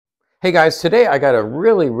Hey guys, today I got a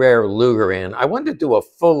really rare Luger in. I wanted to do a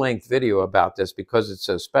full-length video about this because it's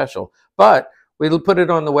so special, but we put it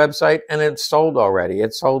on the website and it's sold already.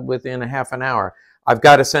 It's sold within a half an hour. I've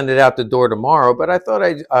got to send it out the door tomorrow, but I thought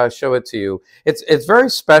I'd show it to you. It's very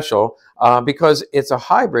special because it's a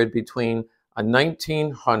hybrid between a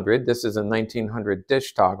 1900, this is a 1900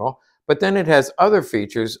 dish toggle, but then it has other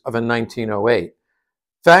features of a 1908.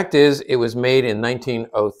 Fact is, it was made in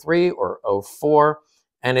 1903 or '04.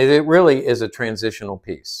 And it really is a transitional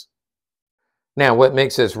piece. Now, what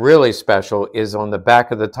makes this really special is on the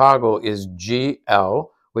back of the toggle is GL,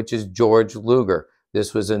 which is George Luger.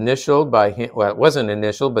 This was initialed by him, well, it wasn't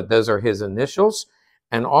initialed, but those are his initials,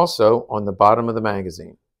 and also on the bottom of the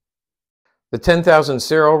magazine. The 10,000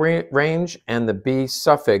 serial range and the B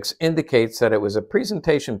suffix indicates that it was a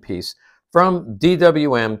presentation piece from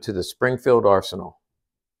DWM to the Springfield Arsenal.